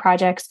 different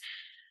projects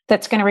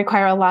that's going to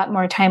require a lot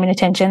more time and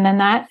attention than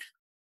that.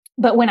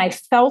 But when I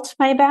felt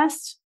my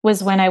best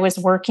was when I was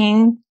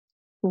working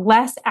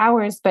less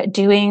hours, but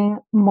doing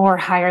more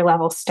higher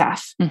level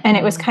stuff. And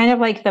it was kind of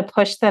like the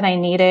push that I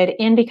needed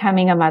in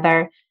becoming a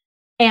mother.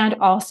 And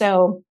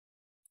also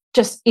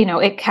just,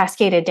 it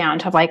cascaded down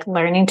to like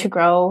learning to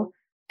grow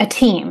a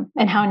team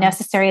and how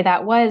necessary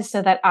that was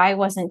so that I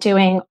wasn't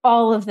doing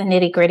all of the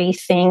nitty gritty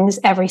things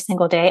every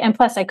single day. And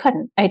plus I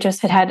couldn't, I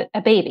just had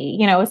a baby,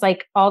 it was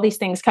like all these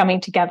things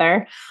coming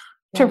together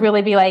to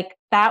really be like,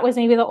 that was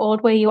maybe the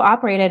old way you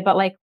operated, but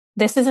like,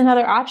 this is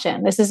another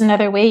option. This is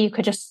another way you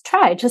could just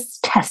try,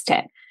 just test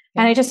it.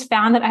 And I just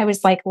found that I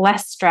was like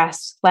less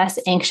stressed, less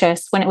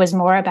anxious when it was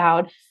more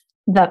about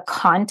the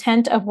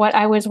content of what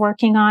I was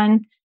working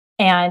on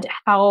and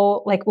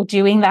how like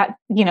doing that,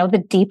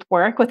 the deep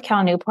work with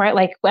Cal Newport,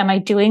 like, am I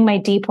doing my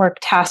deep work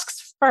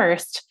tasks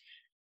first,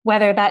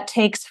 whether that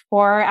takes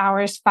 4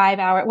 hours, 5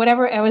 hours,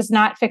 whatever. I was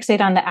not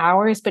fixated on the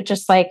hours, but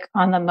just like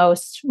on the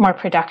more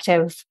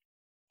productive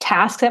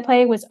tasks at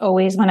play was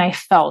always when I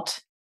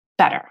felt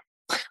better.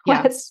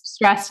 Less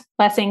stress,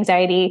 less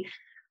anxiety,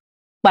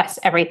 less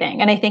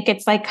everything. And I think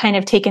it's like kind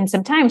of taken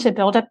some time to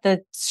build up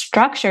the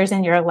structures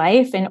in your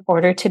life in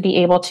order to be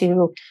able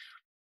to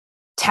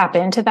tap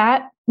into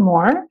that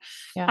more.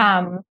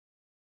 But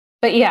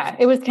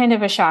it was kind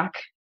of a shock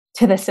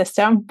to the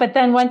system. But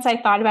then once I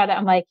thought about it,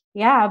 I'm like,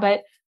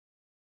 but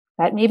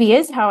that maybe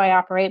is how I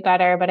operate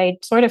better. But I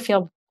sort of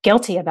feel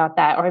guilty about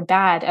that or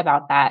bad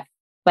about that.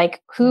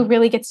 Like, who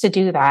really gets to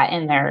do that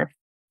in their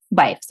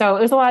life? So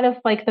it was a lot of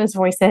like those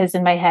voices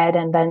in my head,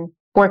 and then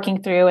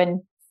working through,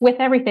 and with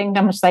everything,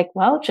 I'm just like,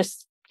 well,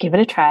 just give it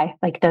a try.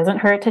 Like, doesn't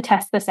hurt to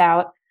test this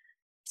out,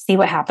 see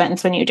what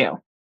happens when you do.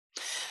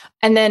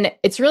 And then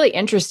it's really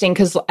interesting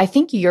because I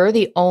think you're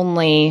the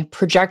only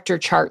projector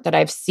chart that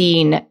I've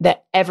seen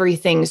that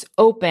everything's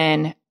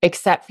open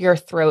except for your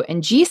throat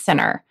and G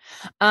center.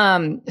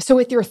 So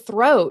with your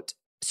throat,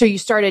 so you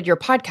started your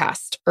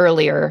podcast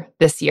earlier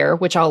this year,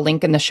 which I'll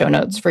link in the show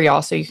notes for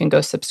y'all so you can go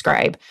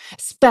subscribe,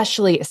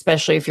 especially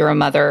if you're a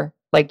mother,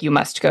 like you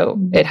must go.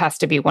 It has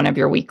to be one of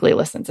your weekly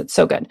listens. It's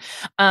so good.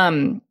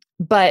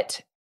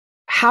 But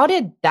how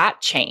did that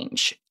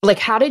change? Like,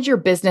 how did your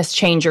business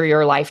change or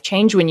your life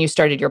change when you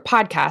started your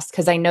podcast?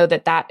 Because I know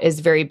that is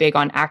very big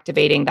on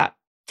activating that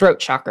throat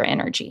chakra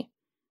energy.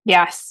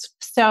 Yes.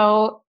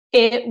 So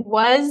it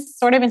was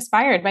sort of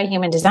inspired by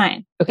human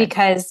design,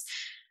 because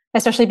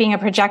especially being a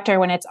projector,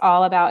 when it's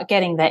all about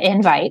getting the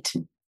invite,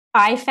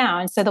 I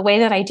found, so the way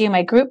that I do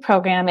my group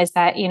program is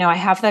that, I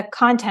have the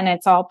content,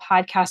 it's all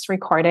podcast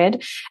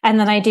recorded. And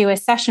then I do a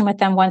session with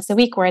them once a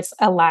week where it's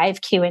a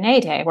live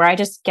Q&A day where I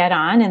just get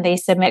on and they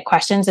submit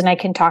questions and I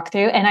can talk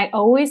through. And I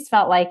always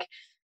felt like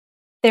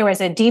there was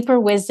a deeper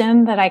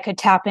wisdom that I could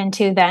tap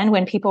into then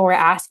when people were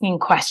asking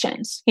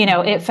questions.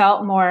 It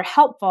felt more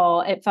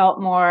helpful. It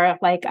felt more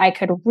like I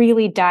could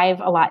really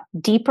dive a lot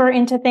deeper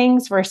into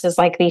things versus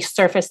like these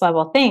surface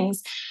level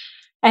things.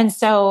 And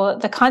so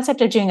the concept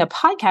of doing a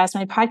podcast,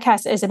 my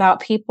podcast is about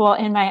people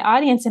in my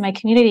audience, in my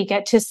community,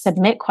 get to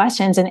submit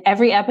questions. And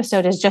every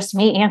episode is just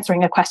me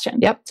answering a question.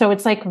 Yep. So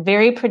it's like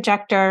very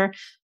projector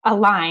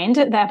aligned.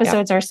 The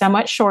episodes are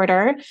somewhat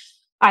shorter.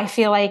 I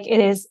feel like it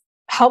is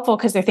helpful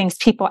because they're things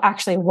people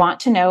actually want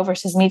to know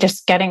versus me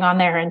just getting on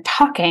there and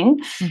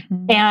talking.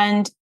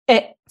 And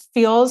it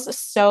feels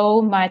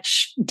so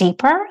much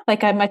deeper,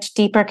 like a much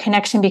deeper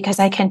connection, because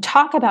I can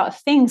talk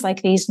about things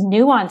like these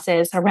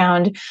nuances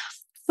around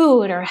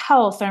food or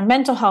health or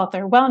mental health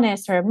or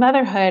wellness or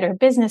motherhood or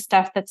business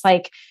stuff that's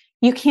like,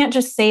 you can't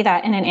just say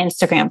that in an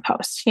Instagram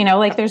post,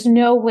 like there's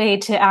no way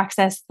to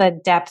access the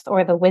depth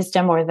or the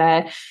wisdom or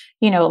the,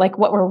 like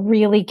what we're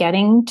really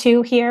getting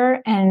to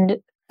here. And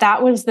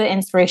that was the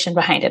inspiration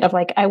behind it, of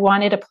like, I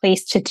wanted a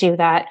place to do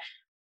that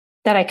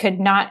I could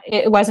not,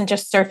 it wasn't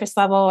just surface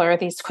level or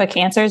these quick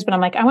answers, but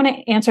I'm like, I want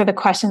to answer the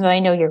question that I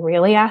know you're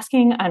really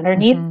asking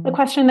underneath the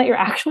question that you're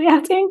actually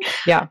asking.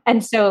 Yeah.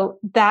 And so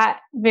that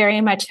very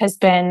much has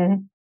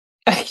been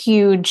a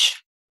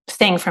huge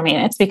thing for me.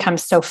 And it's become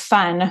so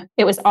fun.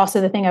 It was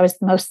also the thing I was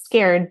most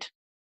scared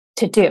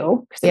to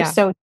do because it was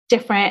so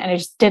different. And I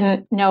just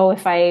didn't know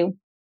if I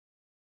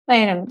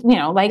didn't,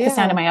 like the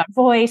sound of my own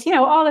voice,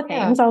 all the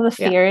things, all the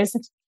fears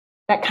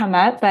that come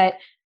up. But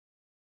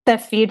the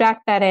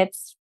feedback that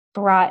it's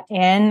brought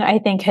in, I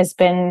think, has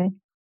been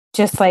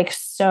just like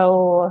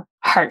so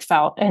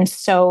heartfelt and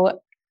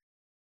so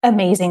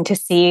amazing to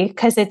see,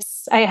 because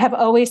I have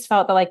always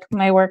felt that like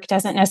my work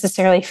doesn't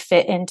necessarily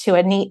fit into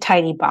a neat,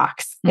 tidy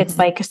box. It's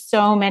like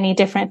so many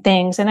different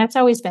things. And it's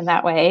always been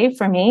that way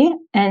for me.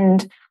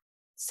 And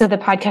so the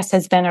podcast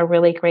has been a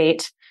really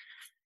great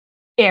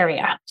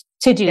area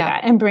to do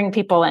that and bring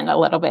people in a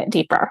little bit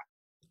deeper.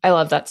 I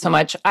love that so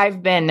much.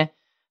 I've been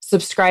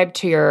subscribed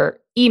to your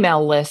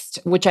email list,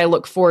 which I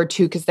look forward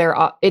to because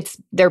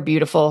they're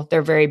beautiful.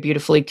 They're very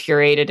beautifully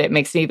curated. It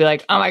makes me be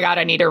like, oh my God,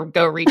 I need to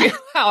go redo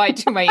how I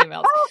do my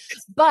emails.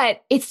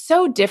 But it's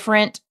so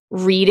different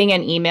reading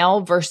an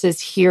email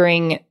versus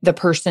hearing the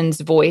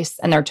person's voice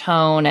and their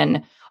tone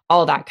and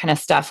all that kind of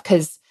stuff.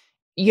 Because,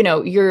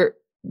 you're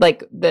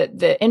like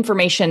the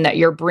information that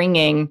you're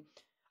bringing.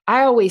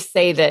 I always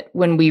say that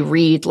when we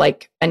read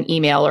like an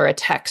email or a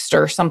text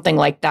or something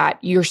like that,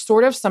 you're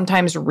sort of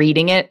sometimes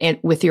reading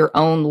it with your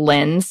own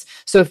lens.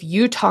 So if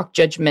you talk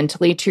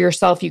judgmentally to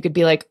yourself, you could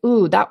be like,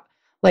 ooh, that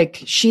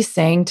like she's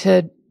saying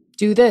to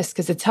do this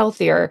because it's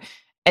healthier.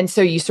 And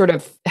so you sort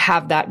of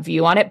have that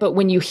view on it. But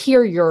when you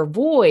hear your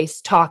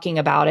voice talking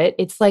about it,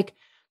 it's like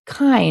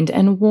kind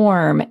and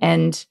warm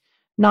and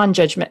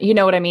non-judgment. You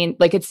know what I mean?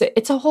 Like it's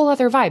a whole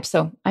other vibe.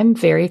 So I'm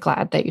very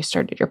glad that you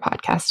started your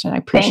podcast and I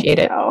appreciate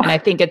it. And I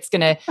think it's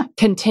going to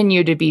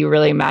continue to be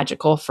really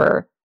magical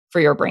for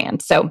your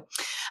brand. So,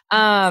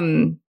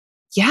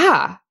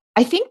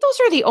 I think those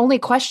are the only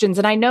questions.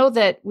 And I know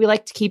that we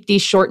like to keep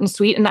these short and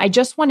sweet. And I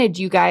just wanted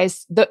you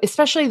guys,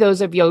 especially those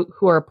of you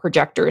who are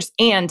projectors,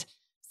 and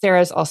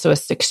Sarah's also a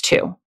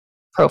 6'2"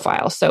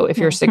 profile. So if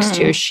you're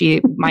 6'2",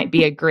 she might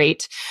be a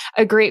great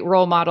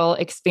role model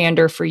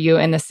expander for you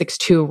in the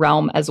 6'2"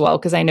 realm as well.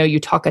 Cause I know you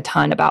talk a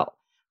ton about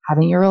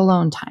having your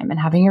alone time and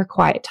having your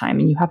quiet time,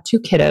 and you have 2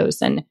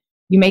 kiddos, and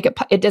you make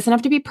it doesn't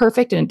have to be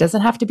perfect and it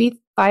doesn't have to be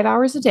 5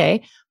 hours a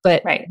day,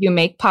 but you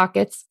make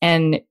pockets,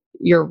 and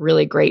you're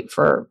really great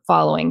for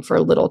following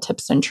for little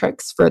tips and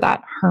tricks for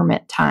that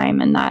hermit time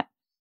and that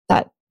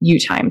you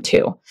time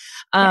too.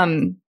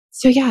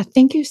 So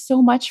thank you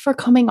so much for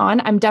coming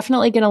on. I'm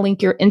definitely going to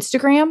link your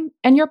Instagram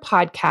and your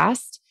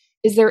podcast.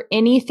 Is there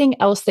anything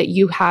else that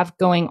you have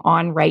going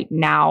on right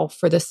now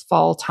for this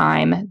fall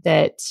time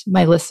that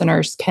my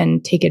listeners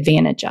can take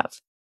advantage of?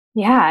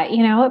 Yeah,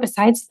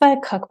 besides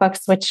the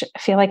cookbooks, which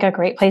feel like a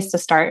great place to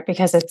start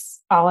because it's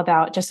all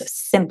about just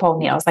simple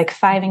meals, like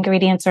 5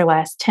 ingredients or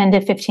less, 10 to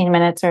 15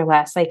 minutes or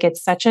less. Like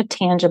it's such a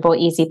tangible,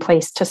 easy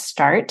place to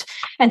start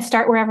and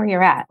start wherever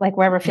you're at, like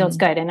wherever feels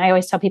good. And I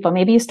always tell people,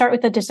 maybe you start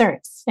with the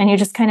desserts and you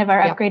just kind of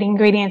are upgrading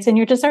ingredients in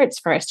your desserts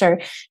first,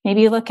 or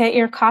maybe you look at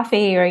your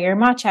coffee or your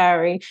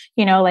matcha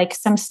or, like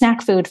some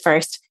snack food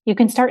first. You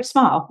can start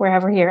small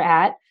wherever you're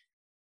at.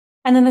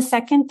 And then the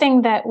second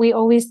thing that we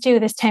always do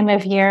this time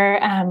of year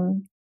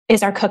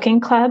is our cooking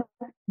club.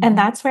 And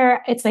that's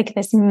where it's like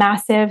this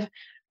massive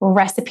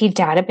recipe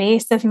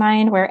database of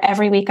mine, where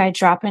every week I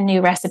drop a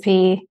new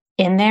recipe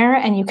in there,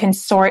 and you can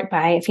sort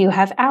by if you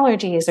have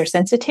allergies or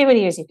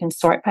sensitivities. You can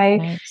sort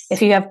by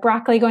if you have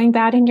broccoli going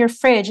bad in your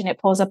fridge, and it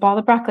pulls up all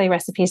the broccoli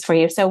recipes for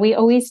you. So we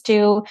always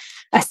do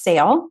a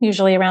sale,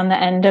 usually around the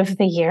end of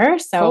the year.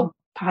 So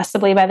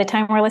possibly by the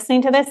time we're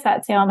listening to this,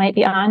 that sale might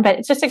be on, but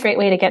it's just a great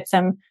way to get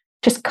some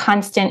just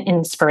constant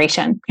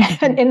inspiration,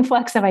 an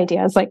influx of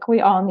ideas. Like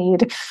we all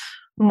need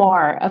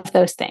more of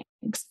those things.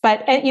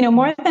 But,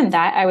 more than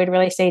that, I would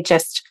really say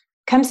just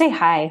come say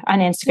hi on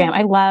Instagram.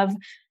 I love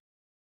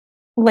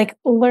like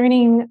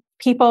learning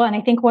people. And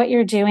I think what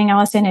you're doing,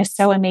 Allison, is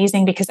so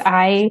amazing because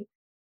I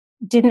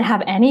didn't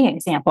have any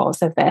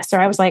examples of this,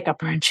 or I was like, a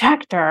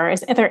projector.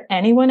 Is there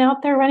anyone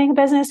out there running a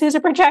business who's a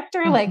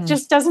projector? Like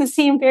just doesn't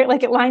seem very,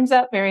 like it lines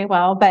up very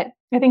well. But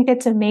I think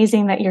it's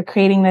amazing that you're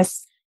creating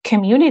this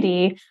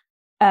community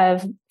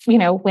of,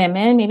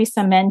 women, maybe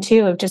some men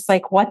too, of just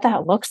like what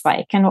that looks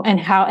like and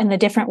how, and the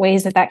different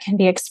ways that can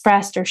be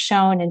expressed or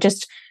shown, and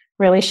just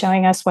really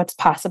showing us what's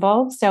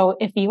possible. So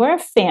if you are a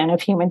fan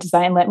of human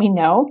design, let me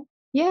know.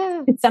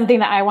 Yeah. It's something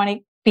that I want to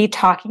be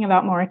talking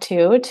about more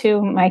too,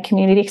 to my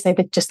community, because I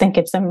just think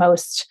it's one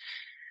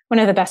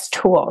of the best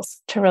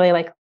tools to really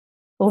like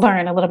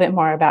learn a little bit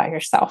more about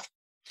yourself.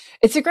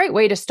 It's a great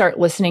way to start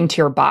listening to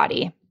your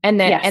body. And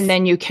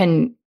then you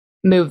can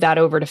move that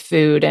over to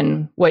food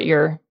and what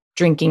you're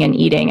drinking and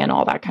eating and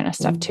all that kind of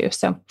stuff too.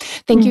 So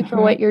thank you for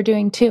what you're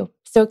doing too.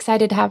 So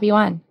excited to have you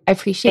on. I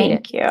appreciate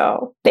it. Thank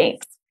you.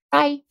 Thanks.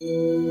 Bye.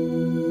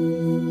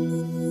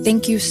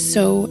 Thank you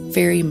so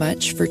very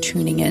much for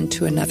tuning in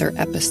to another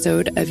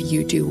episode of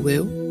You Do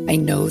Woo. I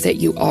know that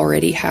you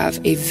already have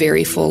a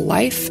very full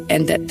life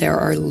and that there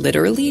are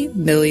literally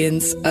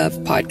millions of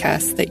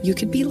podcasts that you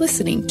could be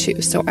listening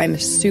to. So I'm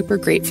super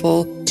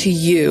grateful to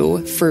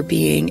you for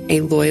being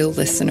a loyal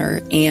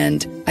listener.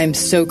 And I'm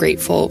so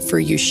grateful for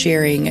you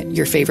sharing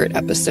your favorite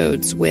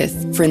episodes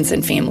with friends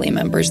and family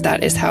members.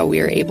 That is how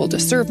we are able to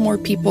serve more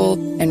people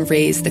and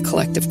raise the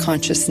collective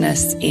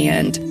consciousness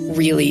and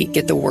really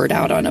get the word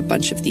out on a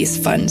bunch of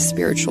these fun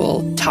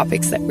spiritual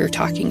topics that we're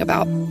talking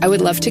about. I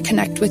would love to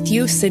connect with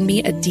you. Send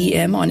me a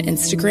DM on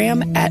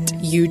Instagram at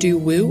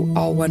YouDoWoo,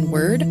 all one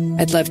word.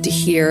 I'd love to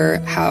hear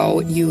how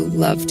you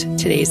loved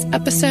today's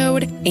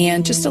episode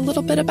and just a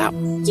little bit about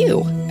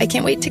you. I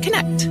can't wait to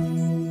connect.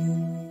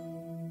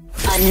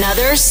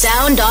 Another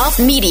Sound Off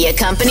Media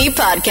Company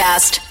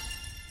podcast.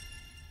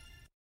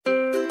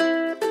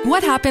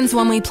 What happens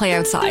when we play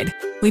outside?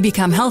 We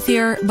become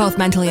healthier, both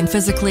mentally and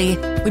physically.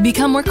 We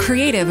become more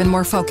creative and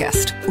more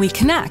focused. We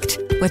connect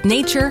with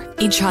nature,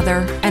 each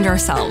other, and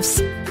ourselves.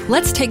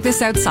 Let's Take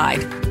This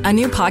Outside, a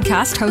new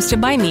podcast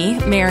hosted by me,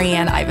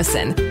 Marianne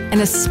Iveson, an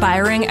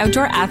aspiring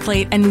outdoor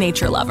athlete and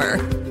nature lover.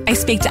 I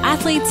speak to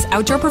athletes,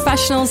 outdoor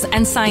professionals,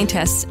 and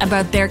scientists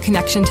about their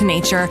connection to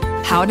nature,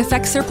 how it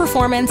affects their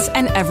performance,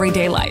 and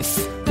everyday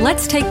life.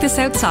 Let's Take This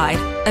Outside,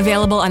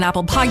 available on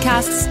Apple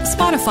Podcasts,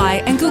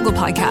 Spotify, and Google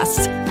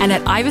Podcasts, and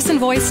at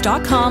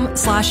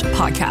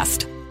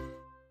ivesonvoice.com/podcast.